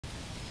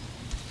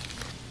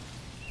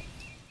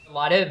A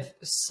lot of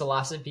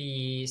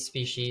psilocybe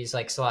species,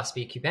 like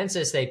Psilocybe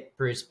cubensis, they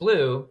bruise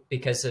blue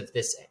because of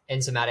this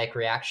enzymatic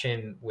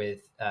reaction with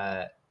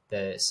the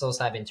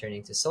psilocybin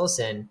turning to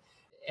psilocin.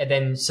 And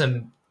then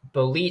some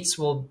boletes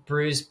will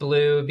bruise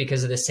blue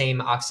because of the same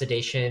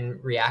oxidation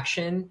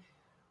reaction.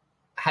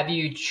 Have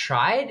you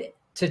tried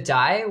to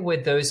dye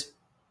with those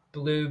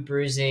blue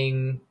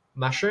bruising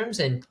mushrooms?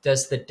 And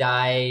does the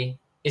dye,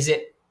 is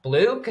it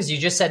blue? Because you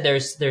just said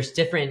there's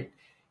different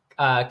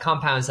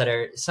compounds that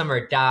are, some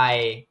are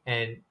dye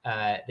and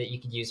that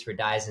you could use for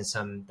dyes and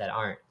some that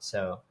aren't.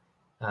 So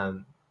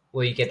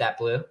will you get that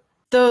blue?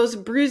 Those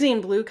bruising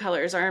blue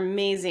colors are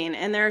amazing.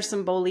 And there are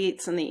some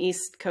boletes on the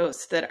East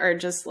Coast that are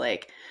just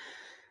like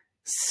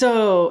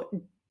so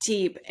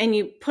deep. And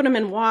you put them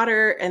in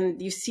water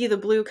and you see the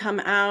blue come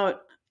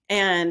out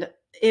and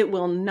it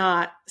will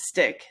not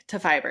stick to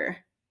fiber.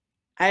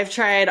 I've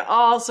tried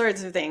all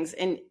sorts of things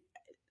and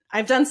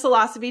I've done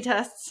psilocybe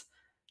tests,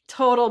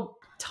 total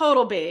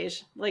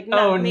beige, like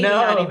maybe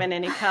not even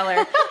any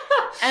color.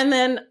 And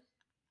then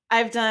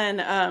I've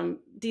done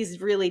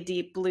these really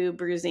deep blue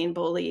bruising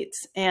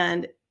boletes.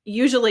 And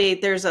usually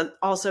there's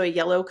also a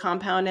yellow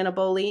compound in a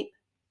bolete,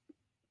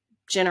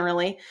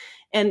 generally.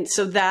 And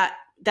so that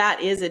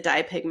is a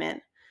dye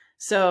pigment.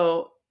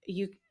 So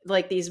you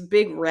like these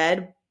big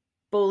red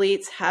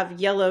boletes have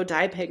yellow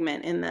dye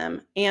pigment in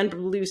them and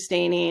blue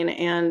staining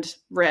and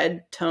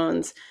red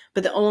tones.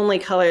 But the only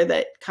color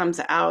that comes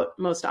out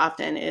most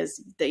often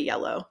is the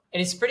yellow.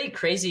 And it's pretty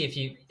crazy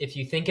if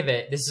you think of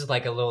it. This is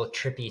like a little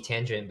trippy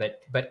tangent,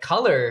 but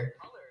color,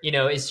 you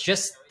know, is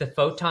just the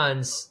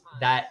photons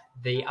that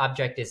the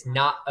object is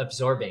not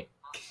absorbing.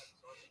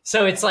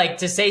 So it's like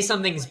to say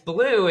something's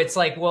blue, it's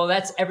like, well,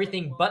 that's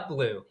everything but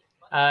blue.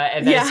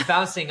 And then it's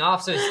bouncing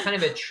off. So it's kind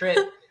of a trip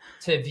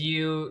to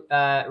view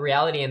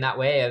reality in that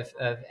way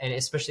and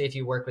especially if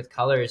you work with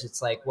colors, it's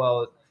like,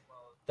 well,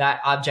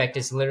 that object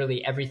is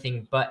literally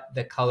everything but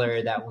the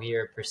color that we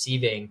are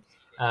perceiving.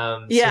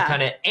 So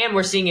kind of, and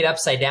we're seeing it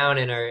upside down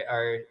and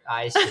our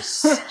eyes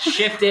just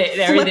shift it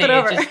and everything. Flip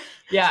it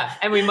over.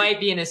 And we might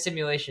be in a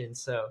simulation.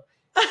 So.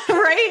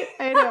 Right?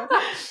 I know.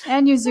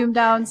 And you zoom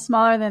down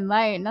smaller than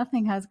light.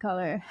 Nothing has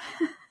color.